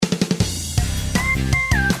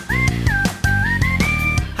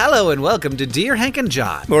Hello and welcome to Dear Hank and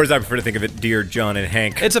John. Or as I prefer to think of it, Dear John and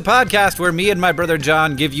Hank. It's a podcast where me and my brother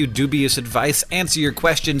John give you dubious advice, answer your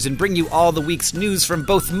questions, and bring you all the week's news from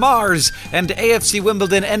both Mars and AFC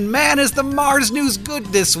Wimbledon. And man, is the Mars news good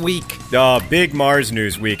this week. Big Mars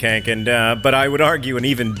news week, Hank. But I would argue an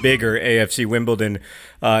even bigger AFC Wimbledon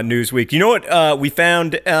news week. You know what we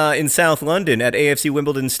found in South London at AFC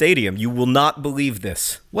Wimbledon Stadium? You will not believe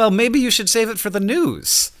this. Well, maybe you should save it for the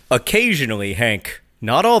news. Occasionally, Hank,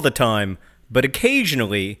 not all the time, but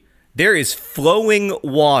occasionally, there is flowing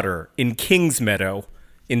water in Kingsmeadow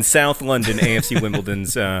in South London, AFC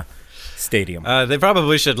Wimbledon's stadium. They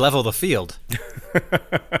probably should level the field.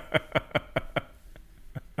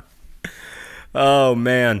 Oh,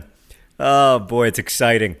 man. Oh, boy, it's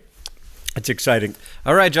exciting. It's exciting.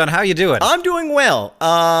 All right, John, how you doing? I'm doing well.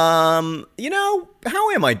 How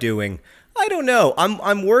am I doing? I don't know.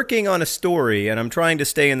 I'm working on a story, and I'm trying to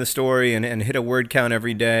stay in the story and hit a word count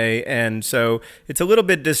every day, and so it's a little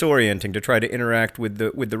bit disorienting to try to interact with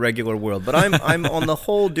the regular world. But I'm on the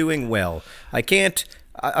whole doing well.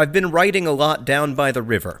 I've been writing a lot down by the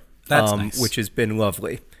river, That's nice. Which has been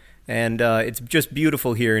lovely, and it's just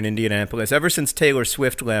beautiful here in Indianapolis. Ever since Taylor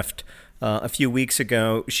Swift left a few weeks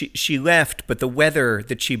ago, she left, but the weather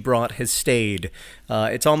that she brought has stayed.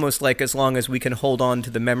 It's almost like as long as we can hold on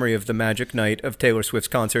to the memory of the magic night of Taylor Swift's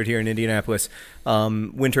concert here in Indianapolis,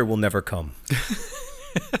 winter will never come.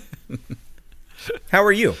 How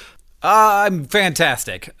are you? I'm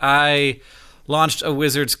fantastic. I launched a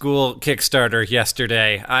Wizard School Kickstarter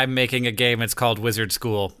yesterday. I'm making a game. It's called Wizard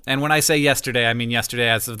School. And when I say yesterday, I mean yesterday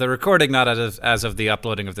as of the recording, not as of the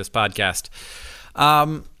uploading of this podcast.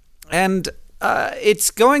 And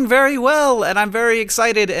it's going very well, and I'm very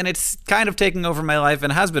excited, and it's kind of taking over my life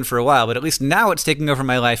and has been for a while, but at least now it's taking over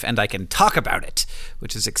my life, and I can talk about it,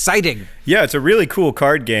 which is exciting. Yeah, it's a really cool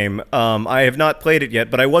card game. I have not played it yet,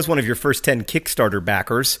 but I was one of your first 10 Kickstarter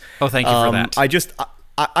backers. Oh, thank you for that.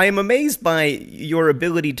 I am amazed by your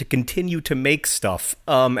ability to continue to make stuff,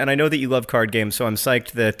 and I know that you love card games, so I'm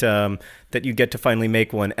psyched that you get to finally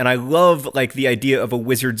make one. And I love the idea of a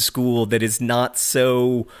wizard school that is not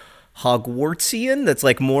so Hogwartsian, that's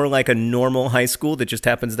more like a normal high school that just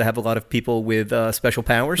happens to have a lot of people with special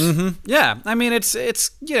powers. Mm-hmm. Yeah, I mean, it's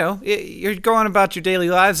you're going about your daily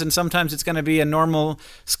lives, and sometimes it's going to be a normal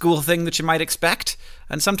school thing that you might expect,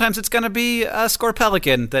 and sometimes it's going to be a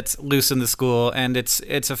Scorpelican that's loose in the school, and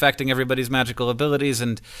it's affecting everybody's magical abilities,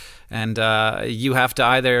 and you have to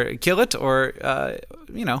either kill it or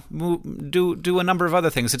do a number of other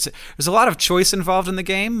things. There's a lot of choice involved in the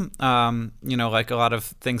game, like a lot of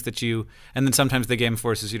things that and then sometimes the game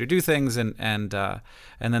forces you to do things, and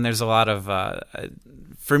then there's a lot of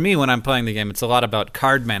for me when I'm playing the game, it's a lot about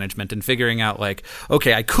card management and figuring out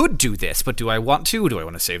okay, I could do this, but do I want to? Do I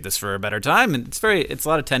want to save this for a better time? And it's a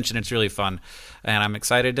lot of tension. It's really fun, and I'm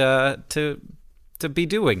excited to be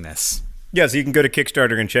doing this. Yeah, so you can go to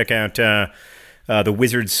Kickstarter and check out the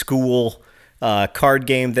Wizard School card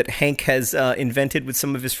game that Hank has invented with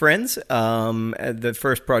some of his friends. The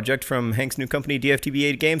first project from Hank's new company,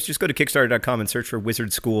 DFTB8 Games. Just go to Kickstarter.com and search for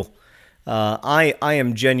Wizard School. I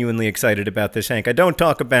am genuinely excited about this, Hank. I don't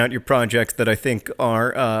talk about your projects that I think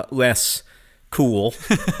are less cool.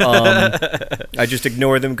 I just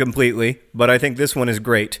ignore them completely, but I think this one is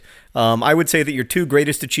great. I would say that your two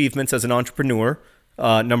greatest achievements as an entrepreneur,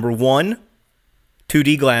 number one,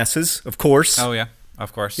 2D glasses, of course. Oh, yeah,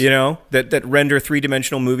 of course. That render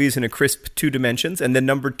three-dimensional movies in a crisp 2 dimensions. And then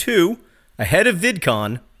number two, ahead of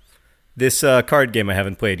VidCon, this card game I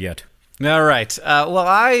haven't played yet. All right. Well,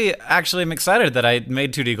 I actually am excited that I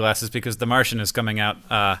made 2D glasses because The Martian is coming out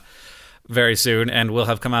very soon and will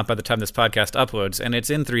have come out by the time this podcast uploads. And it's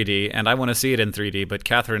in 3D, and I want to see it in 3D, but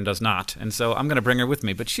Catherine does not. And so I'm going to bring her with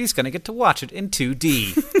me, but she's going to get to watch it in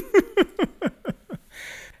 2D.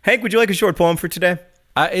 Hank, would you like a short poem for today?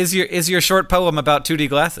 Is your short poem about 2D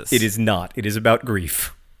glasses? It is not. It is about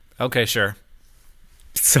grief. Okay, sure.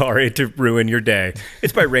 Sorry to ruin your day.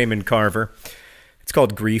 It's by Raymond Carver. It's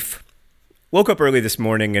called Grief. Woke up early this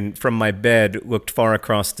morning and from my bed looked far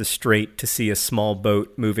across the strait to see a small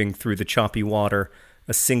boat moving through the choppy water,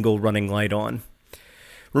 a single running light on.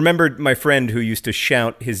 Remembered my friend who used to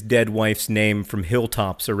shout his dead wife's name from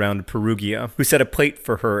hilltops around Perugia, who set a plate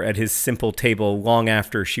for her at his simple table long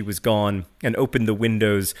after she was gone and opened the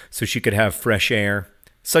windows so she could have fresh air.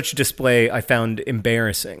 Such display I found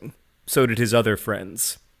embarrassing. So did his other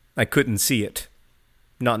friends. I couldn't see it.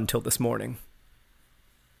 Not until this morning.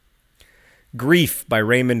 Grief by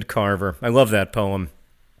Raymond Carver. I love that poem.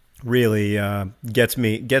 Really gets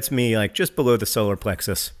me like just below the solar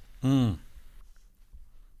plexus.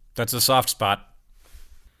 That's a soft spot.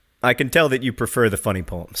 I can tell that you prefer the funny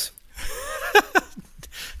poems.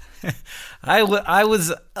 I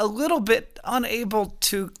was a little bit unable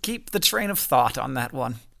to keep the train of thought on that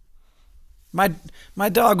one. My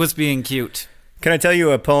dog was being cute. Can I tell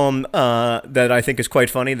you a poem that I think is quite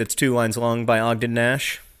funny that's 2 lines long by Ogden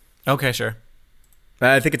Nash? Okay, sure.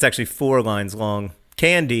 I think it's actually 4 lines long.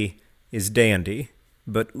 Candy is dandy,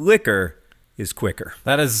 but liquor is quicker.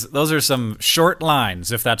 Those are some short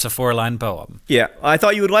lines, if that's a 4-line poem. Yeah, I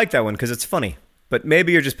thought you would like that one because it's funny. But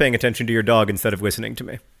maybe you're just paying attention to your dog instead of listening to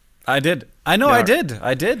me. I did. I know, I did.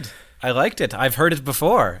 I liked it. I've heard it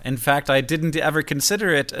before. In fact, I didn't ever consider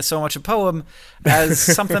it so much a poem as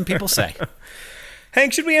something people say.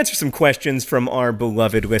 Hank, should we answer some questions from our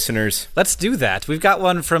beloved listeners? Let's do that. We've got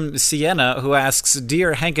one from Sienna who asks,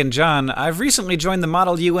 Dear Hank and John, I've recently joined the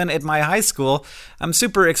Model UN at my high school. I'm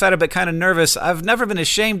super excited but kind of nervous. I've never been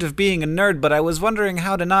ashamed of being a nerd, but I was wondering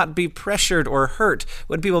how to not be pressured or hurt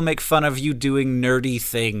when people make fun of you doing nerdy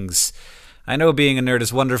things. I know being a nerd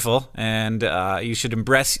is wonderful, and you should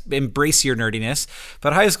embrace your nerdiness,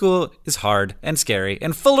 but high school is hard and scary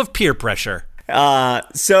and full of peer pressure.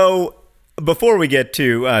 So before we get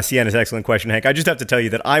to Sienna's excellent question, Hank, I just have to tell you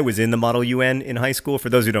that I was in the Model UN in high school. For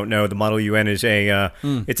those who don't know, the Model UN is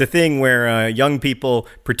it's a thing where young people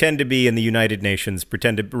pretend to be in the United Nations,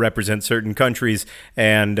 pretend to represent certain countries,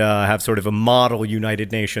 and have sort of a model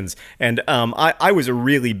United Nations. And I was a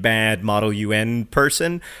really bad Model UN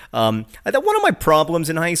person. I thought one of my problems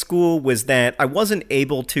in high school was that I wasn't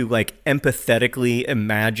able to empathetically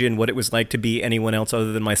imagine what it was like to be anyone else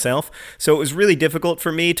other than myself. So it was really difficult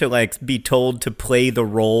for me to be told to play the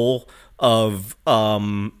role of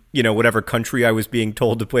whatever country I was being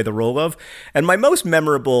told to play the role of. And my most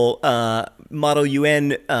memorable Model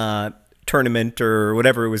UN tournament, or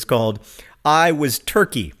whatever it was called, I was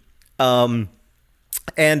Turkey. And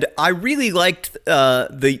I really liked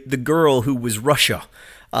the girl who was Russia.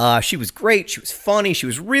 She was great. She was funny. She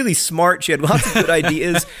was really smart. She had lots of good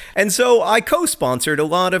ideas. And so I co-sponsored a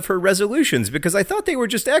lot of her resolutions because I thought they were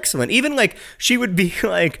just excellent. Even she would be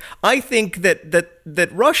I think that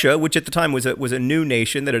Russia, which at the time was a new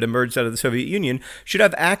nation that had emerged out of the Soviet Union, should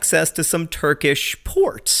have access to some Turkish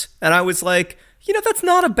ports. And I was like, that's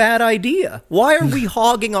not a bad idea. Why are we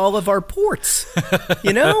hogging all of our ports?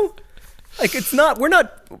 We're not...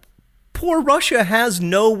 Poor Russia has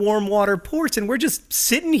no warm water ports, and we're just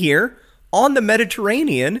sitting here on the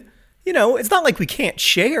Mediterranean. It's not like we can't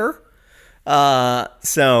share.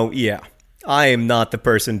 So, yeah, I am not the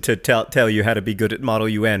person to tell you how to be good at Model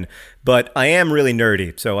UN, but I am really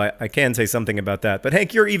nerdy, so I can say something about that. But,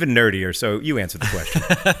 Hank, you're even nerdier, so you answer the question.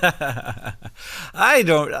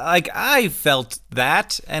 I felt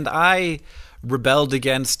that, and I rebelled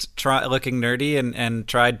against looking nerdy and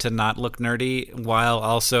tried to not look nerdy while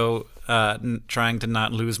also trying to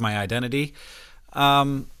not lose my identity.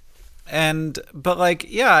 I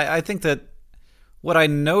think that what I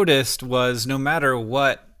noticed was no matter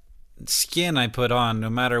what skin I put on, no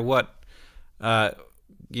matter what,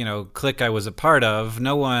 clique I was a part of,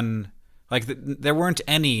 no one, there weren't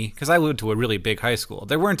any, because I went to a really big high school,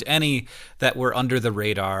 there weren't any that were under the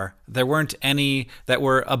radar. There weren't any that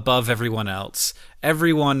were above everyone else.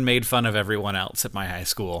 Everyone made fun of everyone else at my high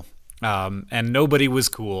school. And nobody was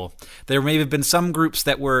cool. There may have been some groups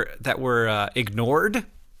that were ignored,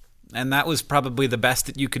 and that was probably the best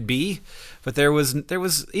that you could be. But there was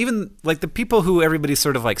even the people who everybody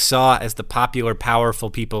sort of saw as the popular, powerful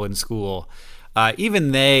people in school.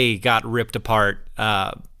 Even they got ripped apart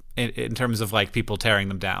in terms of people tearing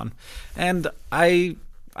them down. And I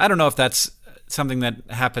don't know if that's something that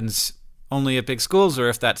happens only at big schools or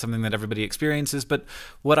if that's something that everybody experiences, but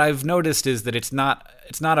what I've noticed is that it's not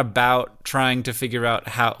about trying to figure out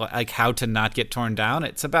how to not get torn down.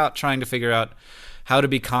 It's about trying to figure out how to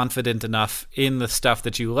be confident enough in the stuff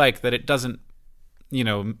that you like that it doesn't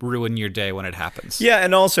ruin your day when it happens. Yeah,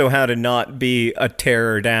 and also how to not be a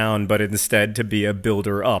tearer down, but instead to be a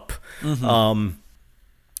builder up. Mm-hmm.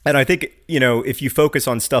 And I think, if you focus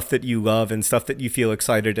on stuff that you love and stuff that you feel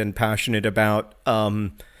excited and passionate about,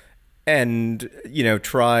 and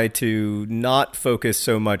try to not focus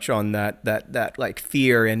so much on that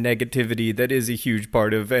fear and negativity that is a huge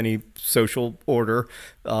part of any social order,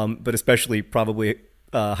 but especially probably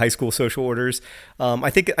high school social orders. I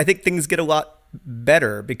think things get a lot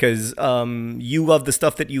better because you love the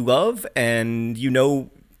stuff that you love, and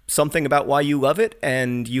something about why you love it,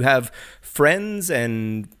 and you have friends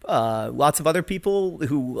and lots of other people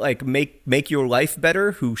who make your life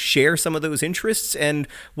better, who share some of those interests, and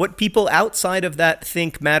what people outside of that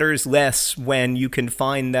think matters less when you can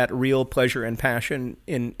find that real pleasure and passion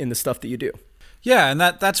in the stuff that you do. Yeah, and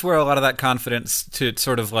that's where a lot of that confidence to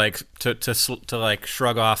sort of like to like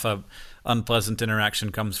shrug off a unpleasant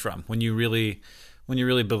interaction comes from. When you really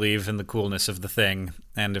believe in the coolness of the thing,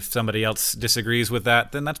 and if somebody else disagrees with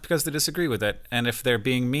that, then that's because they disagree with it. And if they're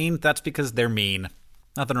being mean, that's because they're mean.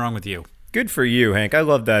 Nothing wrong with you. Good for you, Hank. I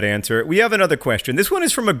love that answer. We have another question. This one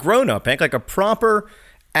is from a grown-up, Hank, like a proper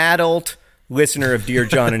adult listener of Dear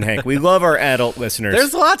John and Hank. We love our adult listeners.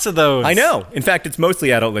 There's lots of those. I know. In fact, it's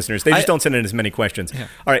mostly adult listeners. They just don't send in as many questions. Yeah.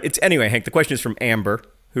 All right. Anyway, Hank, the question is from Amber,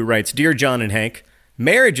 who writes, Dear John and Hank,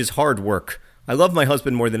 marriage is hard work. I love my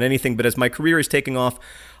husband more than anything, but as my career is taking off,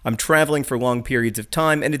 I'm traveling for long periods of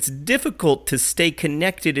time, and it's difficult to stay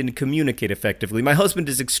connected and communicate effectively. My husband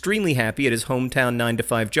is extremely happy at his hometown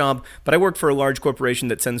 9-to-5 job, but I work for a large corporation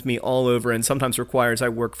that sends me all over and sometimes requires I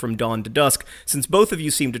work from dawn to dusk. Since both of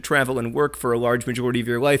you seem to travel and work for a large majority of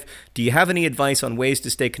your life, do you have any advice on ways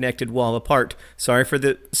to stay connected while apart? Sorry for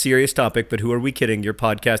the serious topic, but who are we kidding? Your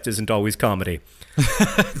podcast isn't always comedy.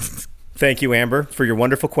 Thank you, Amber, for your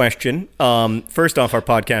wonderful question. First off, our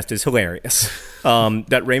podcast is hilarious.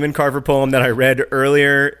 That Raymond Carver poem that I read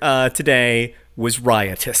earlier today was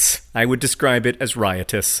riotous. I would describe it as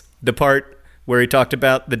riotous. The part where he talked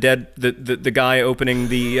about the guy opening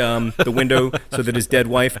the window so that his dead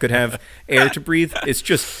wife could have air to breathe. It's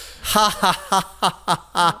just ha ha ha ha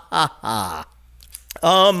ha ha ha.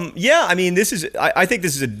 Yeah, I mean, I think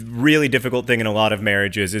this is a really difficult thing in a lot of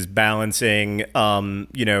marriages, is balancing,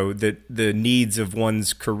 the needs of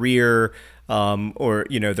one's career, or,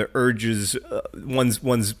 the urges,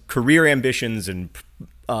 one's career ambitions and,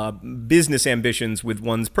 business ambitions with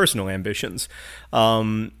one's personal ambitions.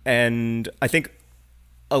 And I think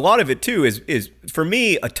a lot of it too is for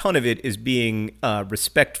me, a ton of it is being,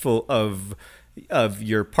 respectful of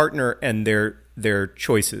your partner and their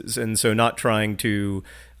choices, and so not trying to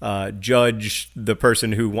judge the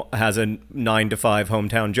person who has a 9-to-5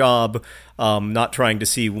 hometown job, not trying to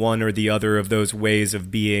see one or the other of those ways of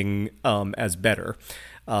being as better.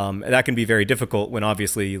 That can be very difficult when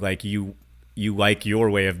obviously like you like your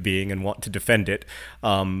way of being and want to defend it.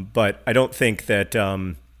 But I don't think that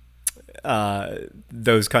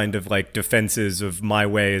those kind of like defenses of my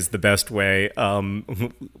way is the best way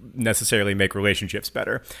necessarily make relationships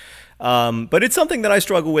better. But it's something that I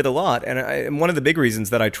struggle with a lot. And one of the big reasons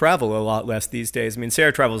that I travel a lot less these days, I mean,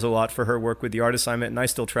 Sarah travels a lot for her work with the art assignment, and I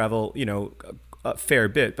still travel, a fair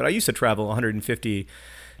bit. But I used to travel 150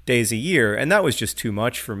 days a year, and that was just too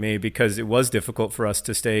much for me because it was difficult for us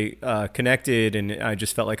to stay connected, and I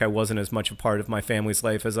just felt like I wasn't as much a part of my family's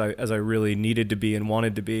life as I really needed to be and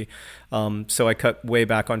wanted to be. So I cut way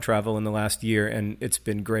back on travel in the last year, and it's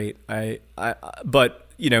been great. But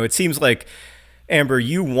it seems like, Amber,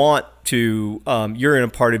 you want to, you're in a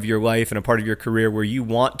part of your life and a part of your career where you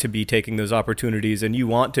want to be taking those opportunities, and you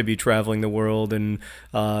want to be traveling the world and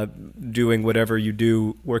doing whatever you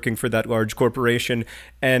do, working for that large corporation.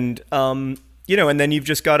 And, and then you've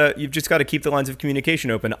just got to keep the lines of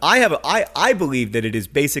communication open. I believe that it is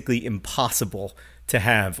basically impossible to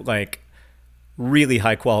have like really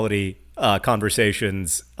high quality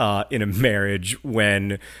conversations in a marriage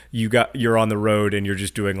when you're on the road and you're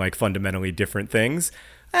just doing like fundamentally different things.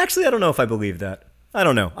 Actually, I don't know if I believe that. I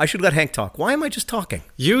don't know. I should let Hank talk. Why am I just talking?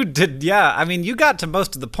 You did, yeah. I mean, you got to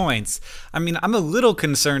most of the points. I mean, I'm a little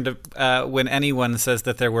concerned when anyone says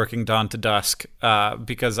that they're working dawn to dusk,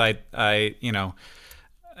 because I in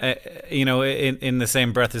the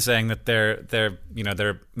same breath as saying that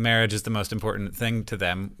their marriage is the most important thing to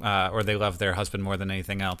them, or they love their husband more than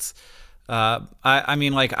anything else. I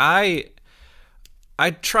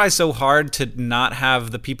try so hard to not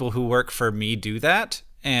have the people who work for me do that,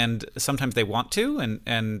 and sometimes they want to,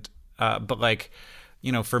 but like,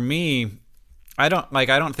 for me, I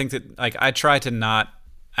don't think that, like, I try to not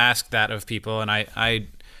ask that of people, and I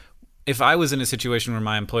if I was in a situation where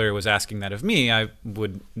my employer was asking that of me, I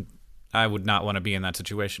would not want to be in that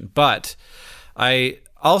situation. But I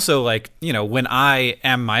also, like, when I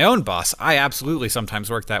am my own boss, I absolutely sometimes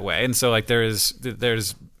work that way. And so like there's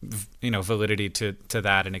validity to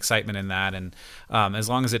that and excitement in that. And as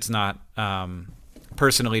long as it's not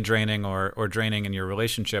personally draining or draining in your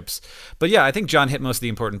relationships. But yeah, I think John hit most of the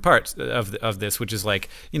important parts of this, which is like,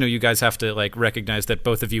 you guys have to like recognize that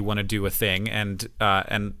both of you want to do a thing, and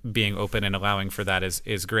being open and allowing for that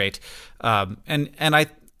is great. And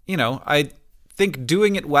I think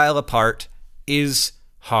doing it while apart is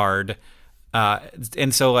hard.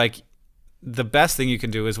 And so like the best thing you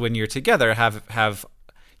can do is when you're together, have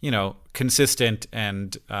consistent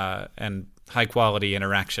and high quality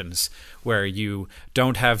interactions where you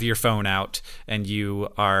don't have your phone out and you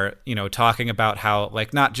are, talking about how,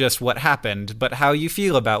 like, not just what happened, but how you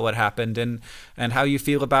feel about what happened and how you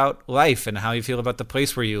feel about life and how you feel about the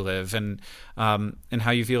place where you live and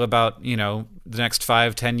how you feel about, the next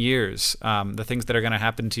 5-10 years, the things that are going to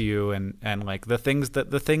happen to you and like the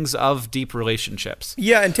things of deep relationships.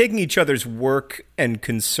 Yeah. And taking each other's work and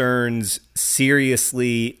concerns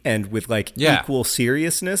seriously and with equal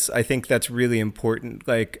seriousness. I think that's really important.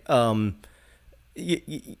 Like, I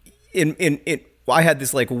had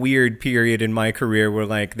this weird period in my career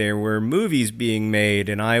where there were movies being made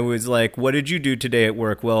and I was like, what did you do today at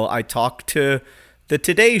work? Well, I talked to the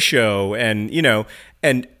Today Show and,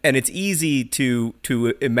 and it's easy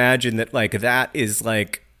to imagine that that is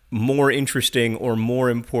more interesting or more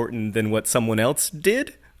important than what someone else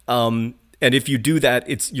did. And if you do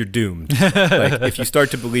that, you're doomed. If you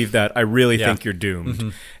start to believe that, I really think you're doomed. Mm-hmm.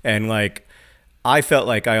 And I felt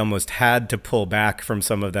like I almost had to pull back from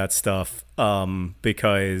some of that stuff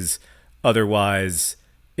because otherwise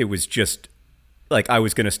it was just I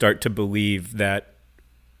was going to start to believe that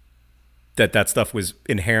stuff was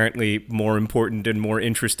inherently more important and more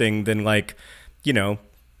interesting than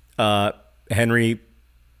Henry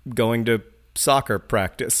going to soccer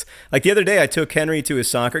practice. The other day I took Henry to his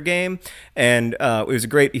soccer game and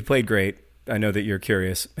he played great. I know that you're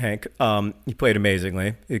curious, Hank. He played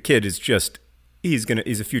amazingly. The kid is just he's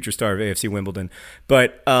a future star of AFC Wimbledon.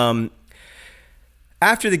 But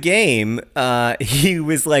after the game, he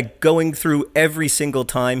was going through every single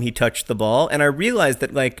time he touched the ball. And I realized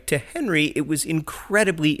that to Henry, it was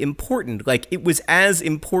incredibly important. It was as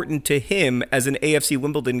important to him as an AFC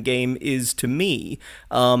Wimbledon game is to me.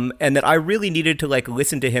 And that I really needed to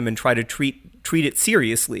listen to him and try to treat it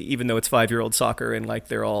seriously, even though it's 5-year-old soccer and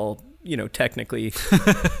they're all, technically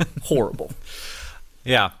horrible.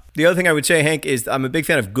 Yeah. The other thing I would say, Hank, is I'm a big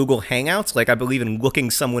fan of Google Hangouts. I believe in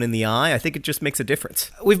looking someone in the eye. I think it just makes a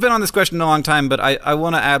difference. We've been on this question a long time, but I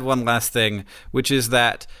want to add one last thing, which is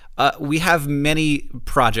that we have many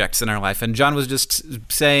projects in our life. And John was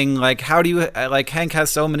just saying, how do you, Hank has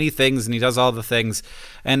so many things and he does all the things.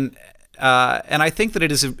 And I think that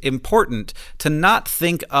it is important to not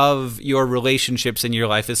think of your relationships in your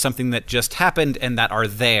life as something that just happened and that are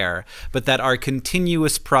there, but that are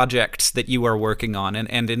continuous projects that you are working on.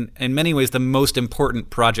 And in many ways, the most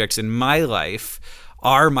important projects in my life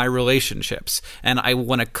are my relationships. And I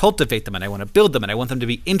want to cultivate them and I want to build them and I want them to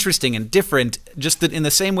be interesting and different, just in the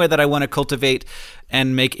same way that I want to cultivate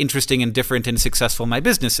and make interesting and different and successful my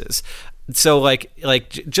businesses. So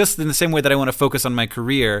just in the same way that I want to focus on my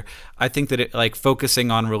career, I think that it focusing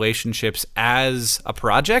on relationships as a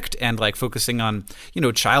project and focusing on,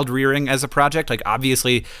 child rearing as a project,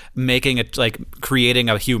 obviously making it creating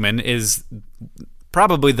a human is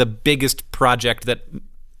probably the biggest project that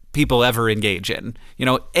people ever engage in.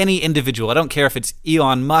 Any individual, I don't care if it's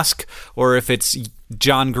Elon Musk or if it's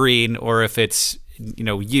John Green or if it's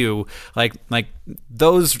you,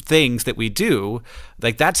 those things that we do,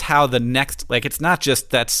 that's how the next, it's not just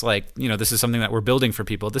that's this is something that we're building for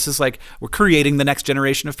people. This is we're creating the next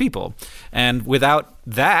generation of people. And without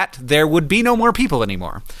that, there would be no more people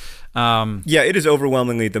anymore. It is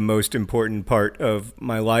overwhelmingly the most important part of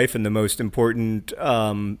my life and the most important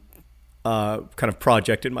kind of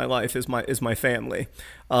project in my life is my family.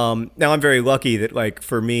 Now I'm very lucky that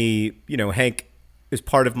for me, Hank is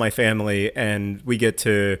part of my family and we get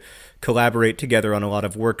to collaborate together on a lot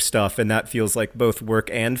of work stuff, and that feels like both work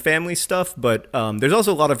and family stuff. But there's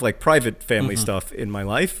also a lot of private family stuff in my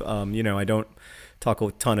life. I don't talk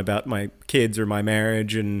a ton about my kids or my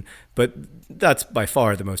marriage, but that's by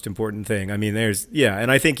far the most important thing. I mean,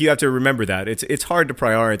 and I think you have to remember that it's hard to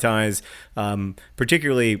prioritize,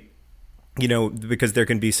 particularly because there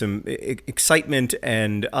can be some excitement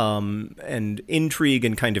and intrigue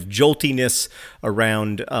and kind of joltiness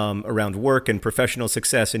around work and professional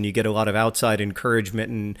success, and you get a lot of outside encouragement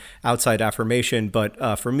and outside affirmation.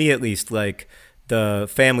 But for me, at least, the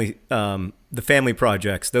family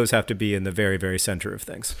projects, those have to be in the very, very center of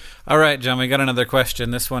things. All right, John, we got another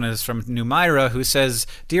question. This one is from Numaira, who says,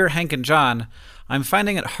 "Dear Hank and John, I'm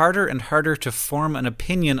finding it harder and harder to form an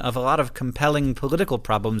opinion of a lot of compelling political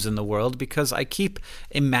problems in the world because I keep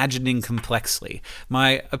imagining complexly.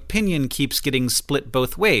 My opinion keeps getting split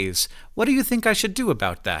both ways. What do you think I should do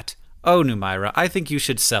about that?" Oh, Numaira, I think you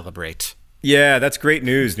should celebrate. Yeah, that's great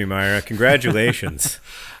news, Numaira. Congratulations.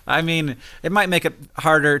 I mean, it might make it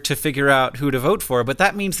harder to figure out who to vote for, but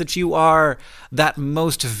that means that you are that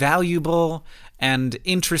most valuable and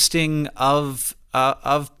interesting of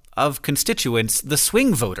constituents, the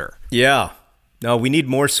swing voter. Yeah. No, we need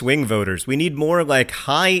more swing voters. We need more like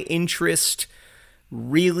high interest,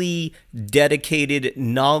 really dedicated,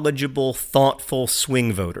 knowledgeable, thoughtful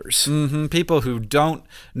swing voters. People who don't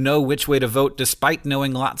know which way to vote despite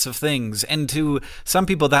knowing lots of things. And to some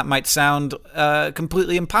people that might sound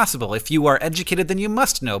completely impossible. If you are educated, then you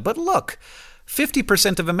must know. But look,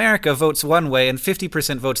 50% of America votes one way and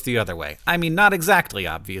 50% votes the other way. I mean, not exactly,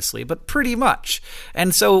 obviously, but pretty much.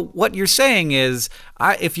 And so what you're saying is,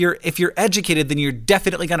 if you're educated, then you're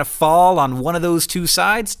definitely going to fall on one of those two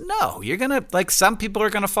sides? No, you're going to, like, some people are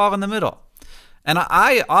going to fall in the middle. And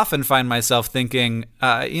I often find myself thinking,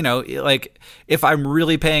 like, if I'm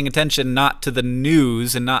really paying attention not to the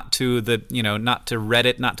news and not to not to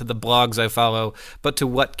Reddit, not to the blogs I follow, but to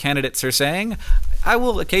what candidates are saying, I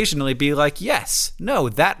will occasionally be like, yes, no,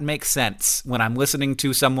 that makes sense. When I'm listening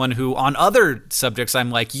to someone who, on other subjects, I'm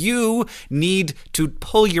like, you need to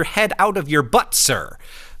pull your head out of your butt, sir.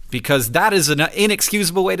 Because that is an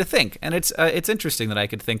inexcusable way to think. And it's interesting that I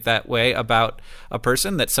could think that way about a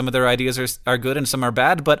person, that some of their ideas are good and some are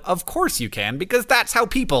bad. But of course you can, because that's how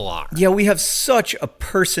people are. Yeah, we have such a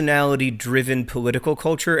personality-driven political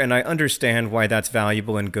culture, and I understand why that's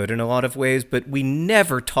valuable and good in a lot of ways, but we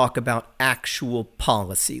never talk about actual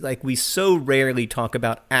policy. Like, we so rarely talk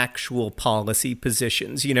about actual policy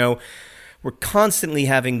positions, We're constantly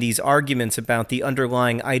having these arguments about the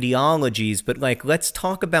underlying ideologies, but let's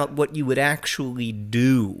talk about what you would actually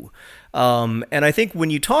do. And I think when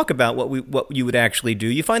you talk about what you would actually do,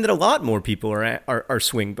 you find that a lot more people are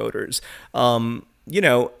swing voters. Right.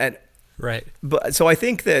 But so I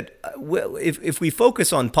think that if we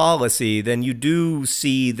focus on policy, then you do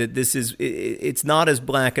see that it's not as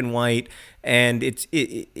black and white, and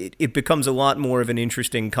it becomes a lot more of an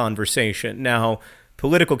interesting conversation. Now,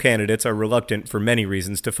 political candidates are reluctant for many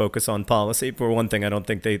reasons to focus on policy. For one thing, I don't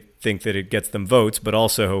think they think that it gets them votes, but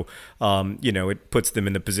also, it puts them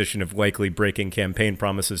in the position of likely breaking campaign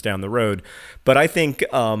promises down the road. But I think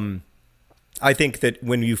that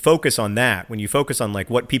when you focus on that, when you focus on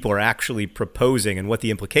what people are actually proposing and what the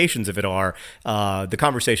implications of it are, the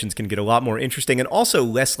conversations can get a lot more interesting and also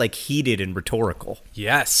less heated and rhetorical.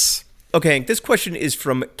 Yes. Okay, this question is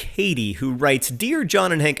from Katie, who writes, Dear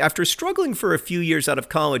John and Hank, after struggling for a few years out of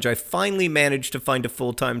college, I finally managed to find a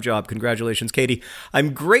full-time job. Congratulations, Katie.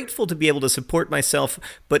 I'm grateful to be able to support myself,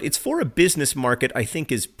 but it's for a business market I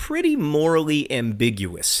think is pretty morally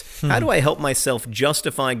ambiguous. How do I help myself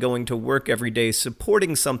justify going to work every day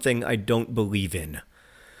supporting something I don't believe in?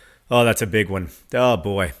 Oh, that's a big one. Oh,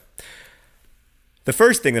 boy. The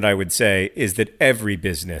first thing that I would say is that every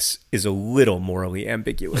business is a little morally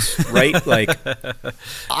ambiguous, right?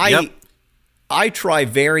 I try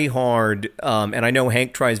very hard, and I know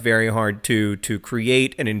Hank tries very hard to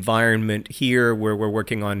create an environment here where we're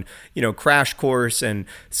working on, Crash Course and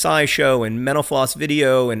SciShow and Mental Floss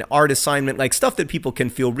Video and art assignment, stuff that people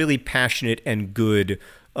can feel really passionate and good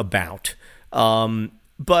about.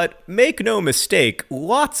 But make no mistake,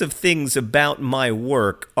 lots of things about my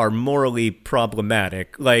work are morally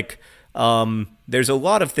problematic. There's a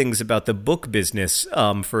lot of things about the book business,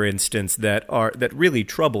 for instance, that really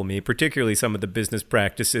trouble me, particularly some of the business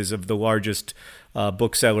practices of the largest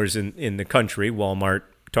booksellers in the country, Walmart,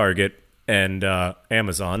 Target, and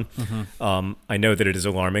Amazon. Mm-hmm. I know that it is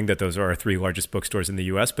alarming that those are our three largest bookstores in the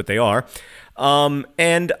U.S., but they are.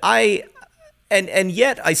 And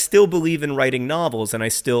yet I still believe in writing novels, and I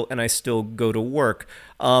still go to work.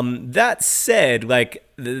 That said,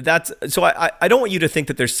 so I don't want you to think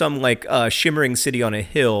that there's some shimmering city on a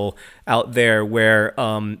hill out there where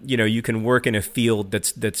you can work in a field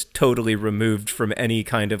that's totally removed from any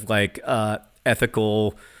kind of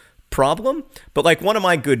ethical problem. But one of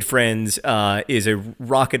my good friends is a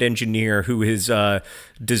rocket engineer who is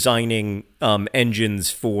designing engines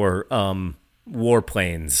for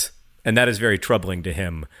warplanes. And that is very troubling to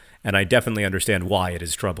him. And I definitely understand why it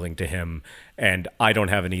is troubling to him. And I don't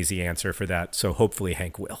have an easy answer for that. So hopefully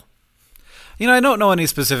Hank will. I don't know any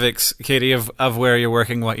specifics, Katie, of where you're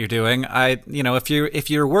working, what you're doing. If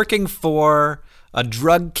you're working for a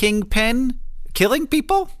drug kingpin killing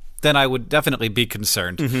people, then I would definitely be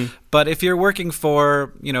concerned. Mm-hmm. But if you're working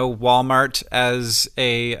for, Walmart as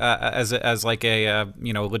a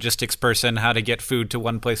logistics person, how to get food to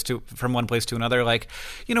from one place to another,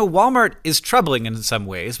 Walmart is troubling in some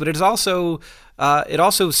ways, but it also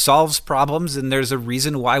solves problems, and there's a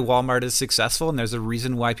reason why Walmart is successful, and there's a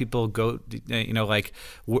reason why people go,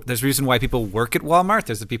 there's a reason why people work at Walmart.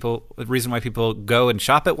 There's a reason why people go and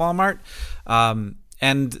shop at Walmart,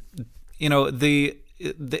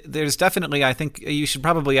 there's definitely, I think you should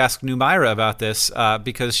probably ask Numaira about this,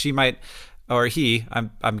 because she might or he,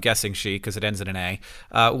 I'm guessing she because it ends in an A,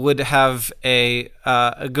 would have a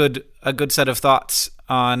good set of thoughts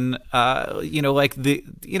on like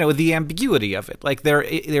the ambiguity of it. Like there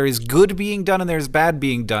is good being done and there's bad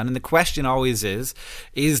being done, and the question always is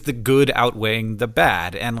the good outweighing the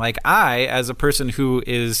bad? And like I, as a person who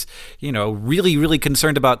is really really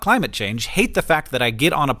concerned about climate change, hate the fact that I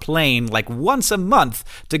get on a plane like once a month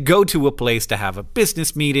to go to a place to have a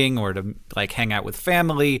business meeting or to like hang out with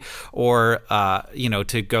family or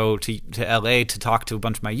to go to LA to talk to a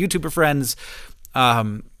bunch of my YouTuber friends.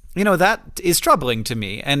 That is troubling to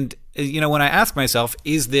me. And, when I ask myself,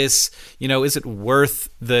 is this, is it worth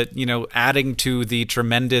the, adding to the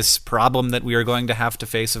tremendous problem that we are going to have to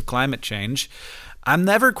face of climate change? I'm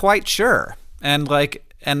never quite sure. And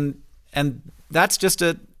and that's just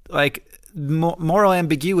moral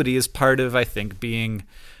ambiguity is part of, I think, being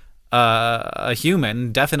a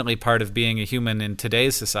human, definitely part of being a human in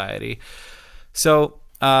today's society. So,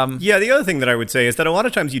 the other thing that I would say is that a lot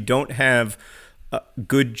of times you don't have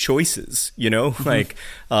good choices, like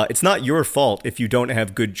it's not your fault if you don't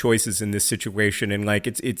have good choices in this situation, and like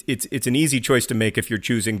it's an easy choice to make if you're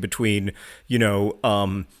choosing between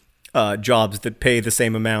jobs that pay the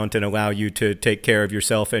same amount and allow you to take care of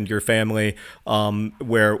yourself and your family,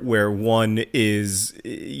 where one is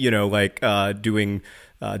doing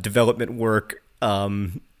development work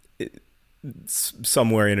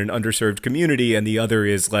somewhere in an underserved community, and the other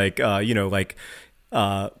is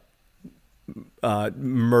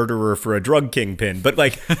murderer for a drug kingpin. But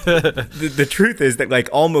like the truth is that like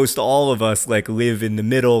almost all of us like live in the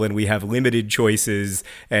middle, and we have limited choices,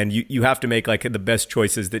 and you have to make like the best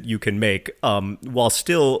choices that you can make, while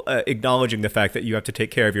still acknowledging the fact that you have to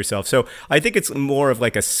take care of yourself. So I think it's more of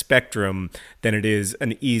like a spectrum than it is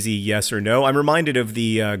an easy yes or no. I'm reminded of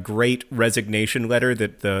the great resignation letter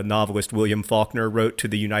that the novelist William Faulkner wrote to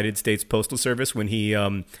the United States Postal Service when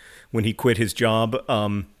he quit his job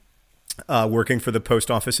working for the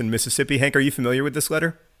post office in Mississippi. Hank, are you familiar with this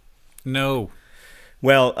letter? No.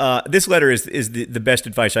 Well, this letter is the best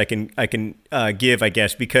advice I can give, I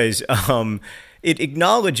guess, because it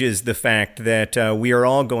acknowledges the fact that we are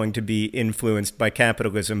all going to be influenced by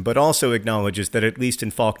capitalism, but also acknowledges that, at least in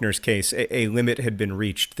Faulkner's case, a limit had been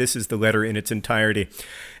reached. This is the letter in its entirety.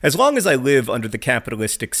 As long as I live under the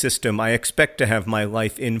capitalistic system, I expect to have my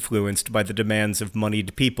life influenced by the demands of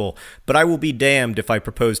moneyed people, but I will be damned if I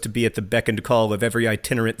propose to be at the beck and call of every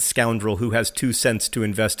itinerant scoundrel who has 2 cents to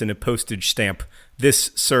invest in a postage stamp. This,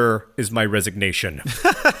 sir, is my resignation.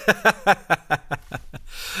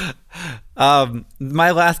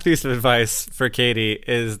 My last piece of advice for Katie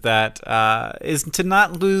is to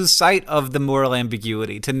not lose sight of the moral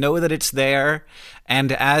ambiguity, to know that it's there,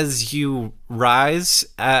 and as you rise,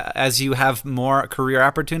 as you have more career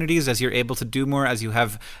opportunities, as you're able to do more, as you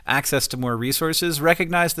have access to more resources,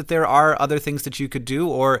 recognize that there are other things that you could do,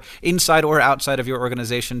 or inside or outside of your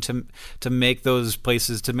organization, to make those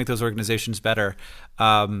organizations better.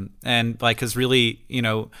 And like, because really,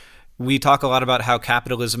 we talk a lot about how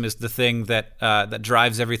capitalism is the thing that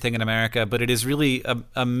drives everything in America, but it is really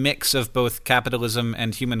a mix of both capitalism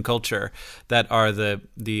and human culture that are the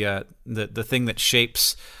thing that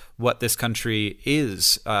shapes what this country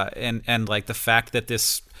is, and like the fact that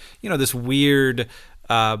this weird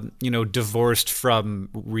divorced from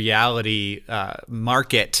reality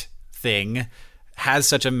market thing has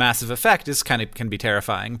such a massive effect can be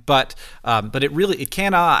terrifying, but it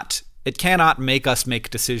cannot make us make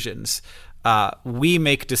decisions. We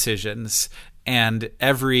make decisions, and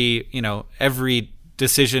every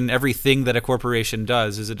decision, everything that a corporation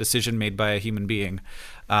does is a decision made by a human being.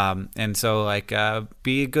 And so,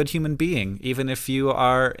 be a good human being, even if you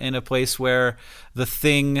are in a place where the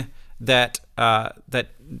thing that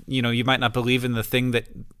you might not believe in, the thing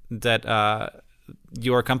that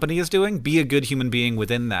your company is doing. Be a good human being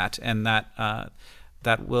within that, and that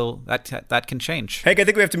can change. Hank, I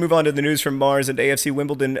think we have to move on to the news from Mars and AFC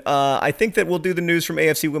Wimbledon. I think that we'll do the news from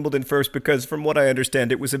AFC Wimbledon first, because from what I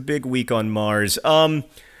understand, it was a big week on Mars.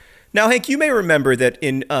 Now, Hank, you may remember that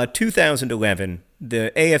in 2011,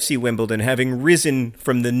 the AFC Wimbledon, having risen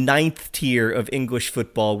from the 9th tier of English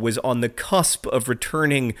football, was on the cusp of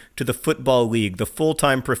returning to the Football League, the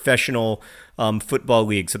full-time professional football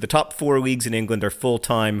league. So the top 4 leagues in England are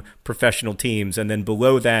full-time professional teams, and then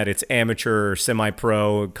below that it's amateur or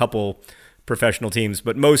semi-pro, a couple professional teams,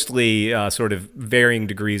 but mostly sort of varying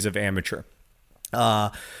degrees of amateur.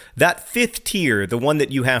 That 5th tier, the one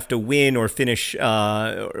that you have to win or finish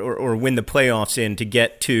or win the playoffs in to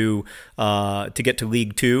get to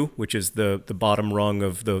League 2, which is the bottom rung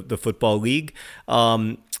of the football league,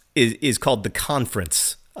 is called the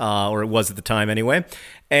conference. or it was at the time anyway.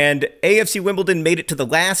 And AFC Wimbledon made it to the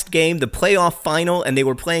last game, the playoff final, and they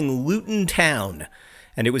were playing Luton Town.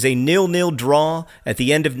 And it was a 0-0 draw. At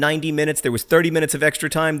the end of 90 minutes, there was 30 minutes of extra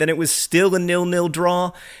time. Then it was still a 0-0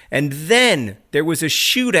 draw. And then there was a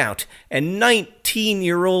shootout. And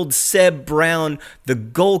 19-year-old Seb Brown, the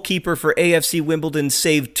goalkeeper for AFC Wimbledon,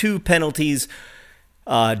 saved 2 penalties.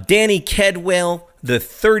 Danny Kedwell, the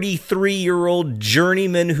 33-year-old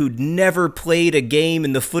journeyman who'd never played a game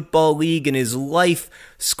in the Football League in his life,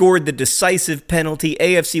 scored the decisive penalty.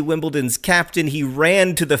 AFC Wimbledon's captain, he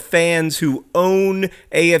ran to the fans who own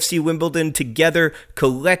AFC Wimbledon together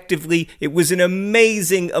collectively. It was an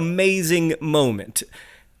amazing, amazing moment.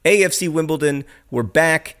 AFC Wimbledon were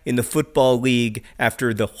back in the Football League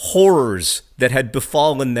after the horrors that had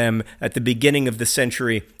befallen them at the beginning of the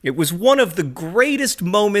century. It was one of the greatest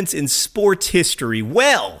moments in sports history.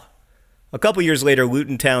 Well, a couple years later,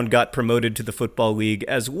 Luton Town got promoted to the Football League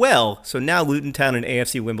as well. So now Luton Town and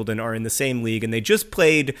AFC Wimbledon are in the same league, and they just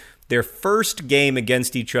played their first game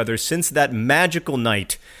against each other since that magical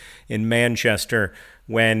night in Manchester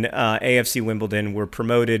when AFC Wimbledon were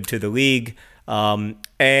promoted to the league.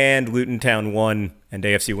 And Luton Town won, and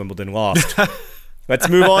AFC Wimbledon lost. Let's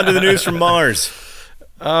move on to the news from Mars.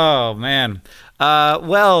 Oh, man.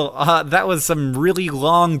 That was some really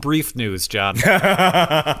long, brief news, John. So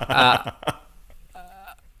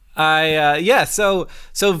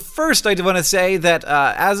first I want to say that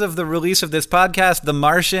as of the release of this podcast, The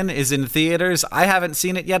Martian is in theaters. I haven't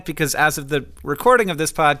seen it yet because as of the recording of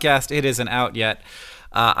this podcast, it isn't out yet.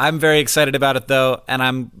 I'm very excited about it, though, and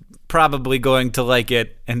I'm probably going to like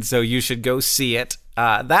it, and so you should go see it.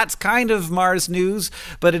 That's kind of Mars news,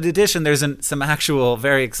 but in addition, there's some actual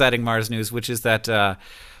very exciting Mars news, which is that the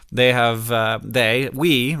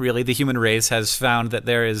human race, has found that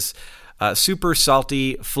there is super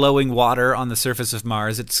salty flowing water on the surface of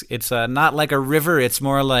Mars. It's not like a river, it's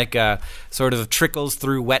more like sort of trickles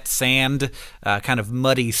through wet sand, kind of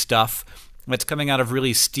muddy stuff. It's coming out of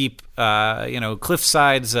really steep, cliff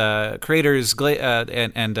sides, craters,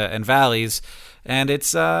 and valleys, and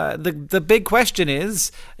it's the big question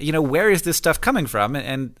is, where is this stuff coming from?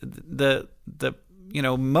 And the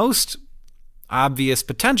most obvious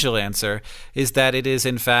potential answer is that it is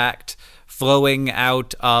in fact flowing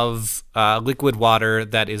out of liquid water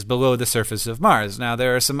that is below the surface of Mars. Now,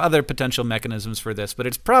 there are some other potential mechanisms for this, but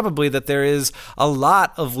it's probably that there is a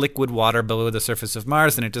lot of liquid water below the surface of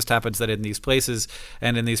Mars, and it just happens that in these places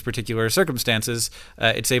and in these particular circumstances,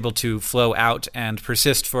 it's able to flow out and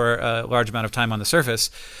persist for a large amount of time on the surface.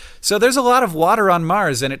 So there's a lot of water on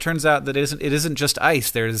Mars, and it turns out that it isn't just ice.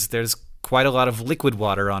 There's quite a lot of liquid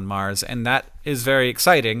water on Mars, and that is very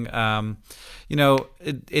exciting.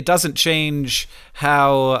 It doesn't change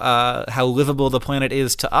how livable the planet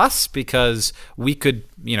is to us, because we could,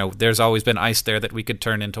 there's always been ice there that we could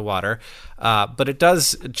turn into water. But it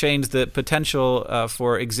does change the potential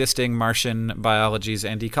for existing Martian biologies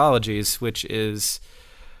and ecologies, which is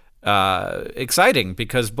exciting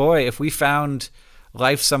because, boy, if we found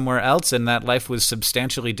life somewhere else and that life was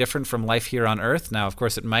substantially different from life here on Earth. Now, of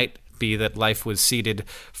course, it might be that life was seeded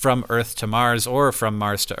from Earth to Mars or from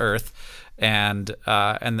Mars to Earth, and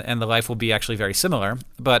the life will be actually very similar.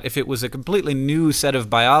 But if it was a completely new set of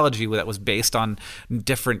biology that was based on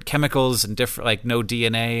different chemicals and different, like no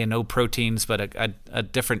DNA and no proteins, but a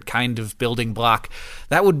different kind of building block,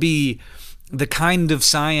 that would be the kind of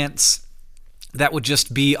science that would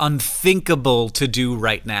just be unthinkable to do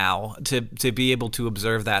right now. To be able to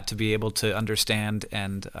observe that, to be able to understand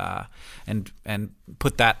and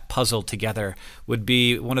put that puzzle together would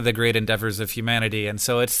be one of the great endeavors of humanity. And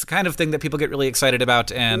so it's the kind of thing that people get really excited about.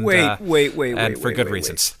 And for good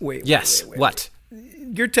reasons. Yes. What?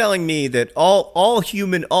 You're telling me that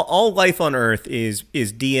all life on Earth is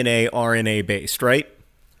DNA, RNA based, right?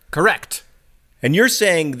 Correct. And you're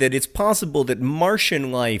saying that it's possible that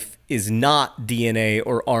Martian life is not DNA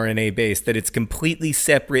or RNA based, that it's completely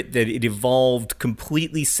separate, that it evolved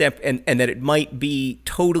completely separate, and that it might be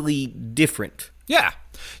totally different. Yeah.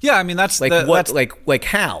 I mean, that's like what? Like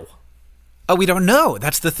how? Oh, we don't know.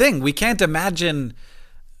 That's the thing. We can't imagine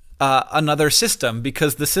another system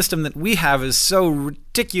because the system that we have is so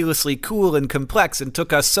ridiculously cool and complex, and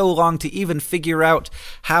took us so long to even figure out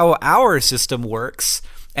how our system works.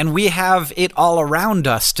 And we have it all around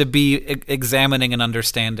us to be examining and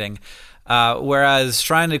understanding. Whereas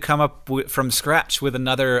trying to come up from scratch with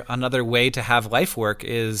another way to have life work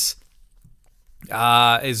is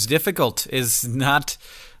difficult.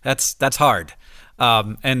 That's hard.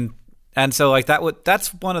 And so like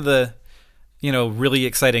that's one of the really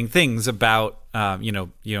exciting things about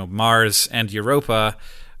Mars and Europa,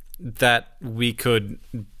 that we could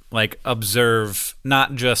like observe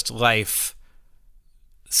not just life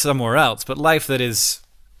somewhere else, but life that is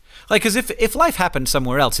like, because if life happened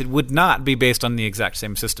somewhere else, it would not be based on the exact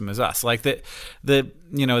same system as us. Like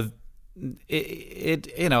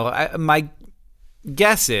my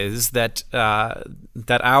guess is that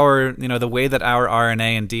that our the way that our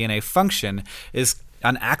RNA and DNA function is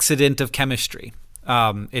an accident of chemistry.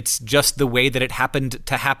 It's just the way that it happened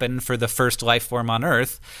to happen for the first life form on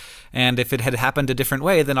Earth. And if it had happened a different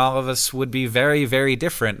way, then all of us would be very, very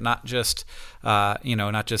different, not just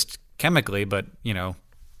chemically, but,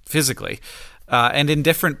 physically. And in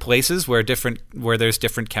different places where there's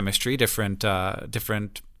different chemistry, different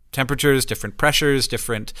temperatures, different pressures,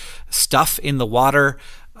 different stuff in the water,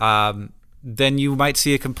 then you might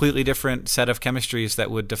see a completely different set of chemistries that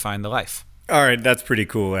would define the life. All right, that's pretty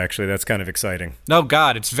cool, actually. That's kind of exciting. Oh,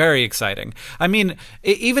 God, it's very exciting. I mean,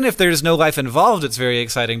 even if there's no life involved, it's very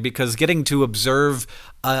exciting because getting to observe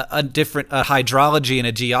a different hydrology and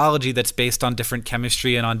a geology that's based on different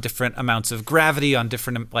chemistry and on different amounts of gravity, on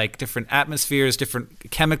different atmospheres,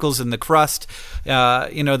 different chemicals in the crust.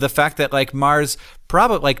 The fact that Mars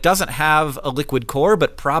probably doesn't have a liquid core,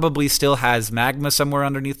 but probably still has magma somewhere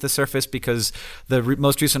underneath the surface because the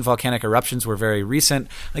most recent volcanic eruptions were very recent.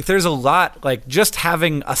 There's a lot, just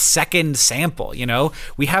having a second sample.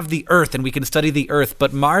 We have the Earth and we can study the Earth,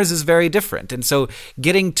 but Mars is very different. And so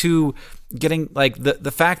getting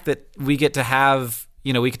the fact that we get to have,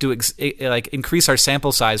 we could increase our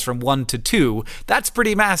sample size from 1 to 2, that's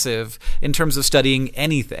pretty massive in terms of studying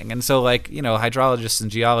anything. And so hydrologists and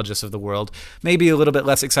geologists of the world may be a little bit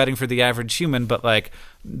less exciting for the average human, but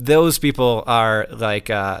those people are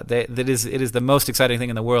it is the most exciting thing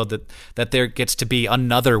in the world that there gets to be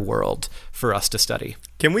another world for us to study.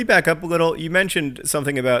 Can we back up a little? You mentioned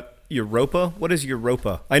something about Europa. What is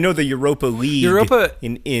Europa? I know the Europa League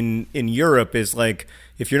in Europe is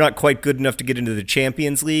if you're not quite good enough to get into the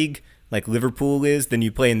Champions League, like Liverpool is, then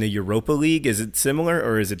you play in the Europa League. Is it similar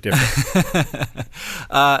or is it different?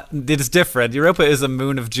 It's different. Europa is a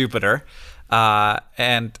moon of Jupiter.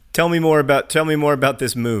 And tell me more about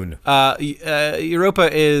this moon. Europa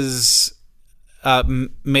is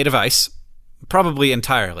made of ice, probably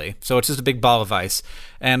entirely. So it's just a big ball of ice.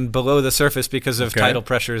 And below the surface, because of tidal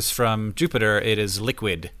pressures from Jupiter, it is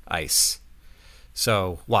liquid ice.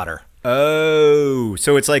 So water. Oh,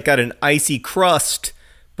 so it's got an icy crust,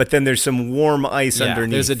 but then there's some warm ice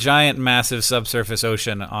underneath. There's a giant, massive subsurface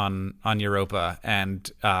ocean on Europa,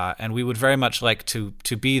 and we would very much like to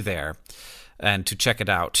be there and to check it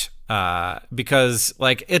out. Because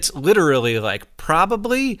it's literally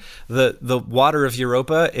probably the water of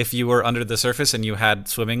Europa, if you were under the surface and you had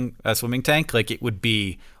a swimming tank, it would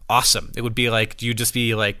be awesome. It would be you'd just be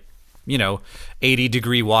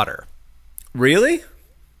 80-degree water. Really?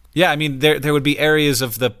 Yeah, I mean there would be areas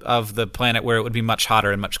of the planet where it would be much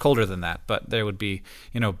hotter and much colder than that, but there would be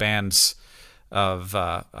bands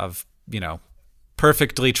of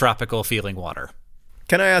perfectly tropical feeling water.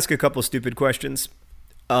 Can I ask a couple stupid questions?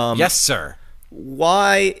 Yes, sir.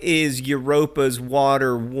 Why is Europa's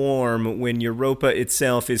water warm when Europa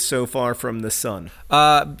itself is so far from the sun?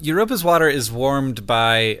 Europa's water is warmed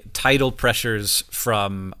by tidal pressures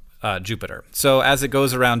from Jupiter. So as it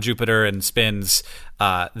goes around Jupiter and spins,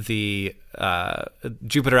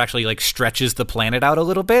 Jupiter actually stretches the planet out a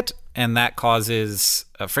little bit, and that causes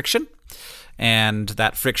friction, and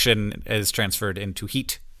that friction is transferred into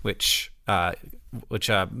heat, which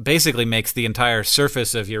basically makes the entire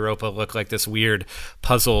surface of Europa look like this weird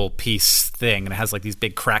puzzle piece thing, and it has these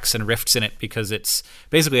big cracks and rifts in it because it's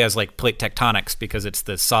basically has plate tectonics because it's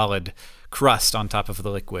the solid crust on top of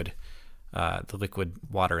the liquid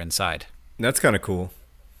water inside. That's kind of cool.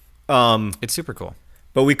 It's super cool.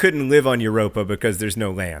 But we couldn't live on Europa because there's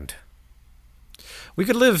no land. We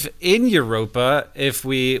could live in Europa if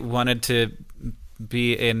we wanted to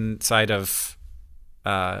be inside of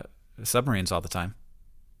submarines all the time.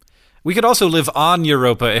 We could also live on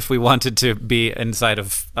Europa if we wanted to be inside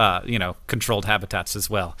of, controlled habitats as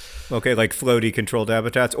well. Okay, floaty controlled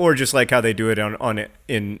habitats, or just how they do it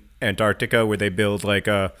in Antarctica, where they build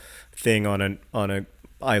a thing on an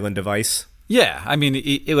island of ice. Yeah, I mean,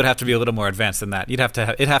 it would have to be a little more advanced than that. It'd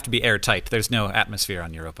have to be airtight. There's no atmosphere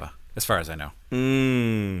on Europa, as far as I know.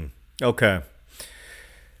 Okay.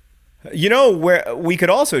 Where we could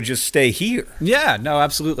also just stay here. Yeah, no,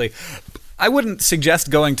 absolutely. I wouldn't suggest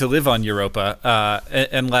going to live on Europa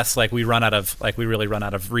unless we really run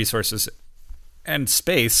out of resources and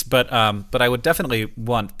space, but I would definitely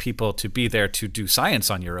want people to be there to do science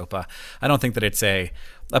on Europa. I don't think that it's a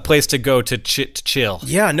place to go to chill.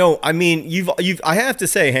 Yeah, no, I mean, I have to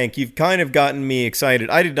say, Hank, you've kind of gotten me excited.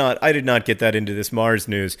 I did not get that into this Mars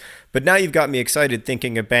news, but now you've got me excited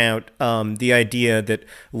thinking about the idea that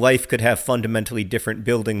life could have fundamentally different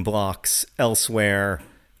building blocks elsewhere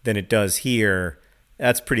than it does here.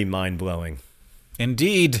 That's pretty mind-blowing.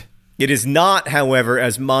 Indeed. It is not, however,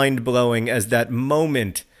 as mind-blowing as that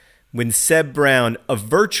moment when Seb Brown, a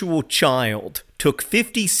virtual child, took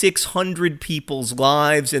 5,600 people's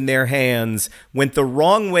lives in their hands, went the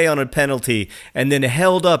wrong way on a penalty, and then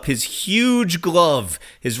held up his huge glove,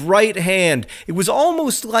 his right hand. It was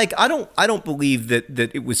almost like, I don't believe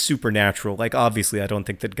that it was supernatural. Like, obviously, I don't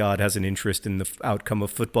think that God has an interest in the outcome of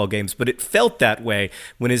football games, but it felt that way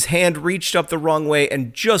when his hand reached up the wrong way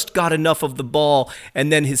and just got enough of the ball,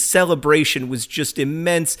 and then his celebration was just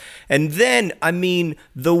immense. And then, I mean,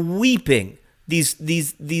 the weeping, these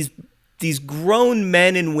grown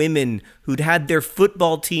men and women who'd had their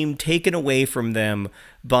football team taken away from them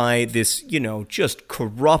by this, just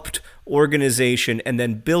corrupt organization and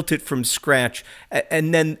then built it from scratch.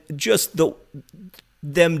 And then just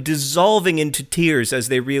them dissolving into tears as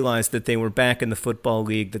they realized that they were back in the Football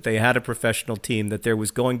League, that they had a professional team, that there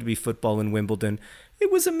was going to be football in Wimbledon.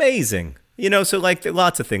 It was amazing. So like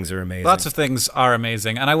lots of things are amazing. Lots of things are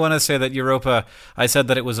amazing. And I want to say that Europa, I said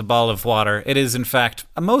that it was a ball of water. It is, in fact,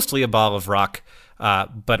 mostly a ball of rock,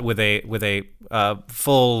 but with a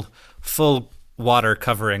full water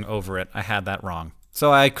covering over it. I had that wrong.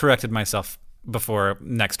 So I corrected myself before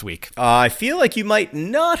next week. I feel like you might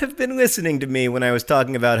not have been listening to me when I was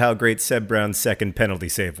talking about how great Seb Brown's second penalty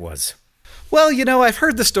save was. Well, I've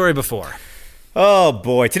heard the story before. Oh,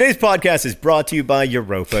 boy. Today's podcast is brought to you by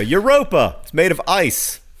Europa. Europa! It's made of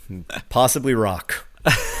ice, possibly rock.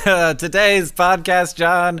 Today's podcast,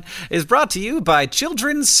 John, is brought to you by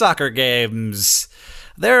children's soccer games.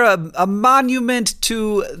 They're a monument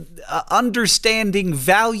to understanding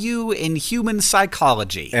value in human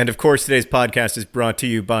psychology. And, of course, today's podcast is brought to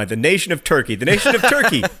you by the nation of Turkey. The nation of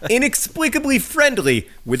Turkey, inexplicably friendly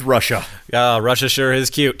with Russia. Russia sure is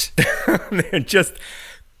cute.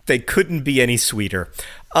 They couldn't be any sweeter.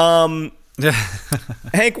 Hank,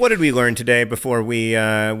 what did we learn today before we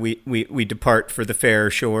depart for the fair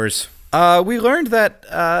shores? We learned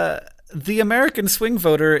that the American swing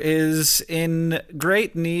voter is in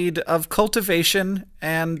great need of cultivation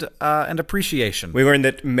and appreciation. We learned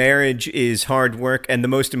that marriage is hard work and the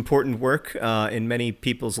most important work in many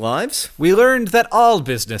people's lives. We learned that all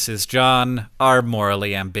businesses, John, are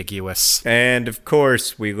morally ambiguous. And, of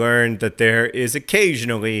course, we learned that there is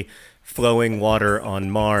occasionally flowing water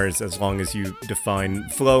on Mars, as long as you define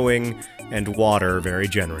flowing and water very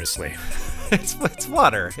generously. It's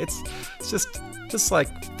water. It's just like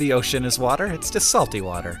the ocean is water. It's just salty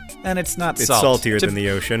water, and it's not it's salt. Saltier than the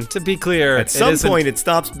oceon. To be clear, at some point it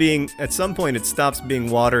stops being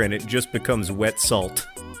water, and it just becomes wet salt.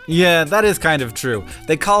 Yeah, that is kind of true.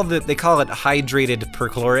 They call it hydrated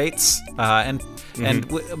perchlorates, and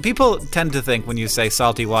people tend to think when you say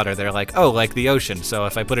salty water, they're like, oh, like the ocean. So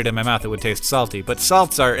if I put it in my mouth, it would taste salty. But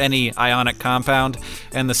salts are any ionic compound,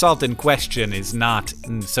 and the salt in question is not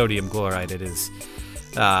sodium chloride. It is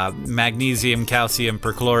magnesium, calcium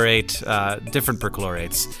perchlorate, different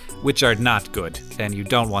perchlorates, which are not good, and you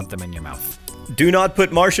don't want them in your mouth. Do not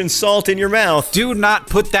put Martian salt in your mouth. Do not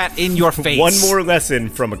put that in your face. One more lesson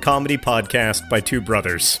from a comedy podcast by two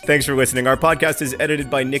brothers. Thanks for listening. Our podcast is edited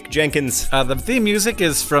by Nick Jenkins. The theme music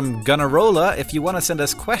is from Gunnarola. If you want to send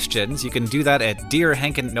us questions, you can do that at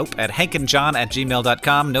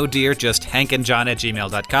hankandjohn@gmail.com. No dear, just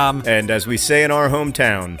hankandjohn@gmail.com. And as we say in our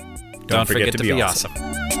hometown, don't forget to be awesome.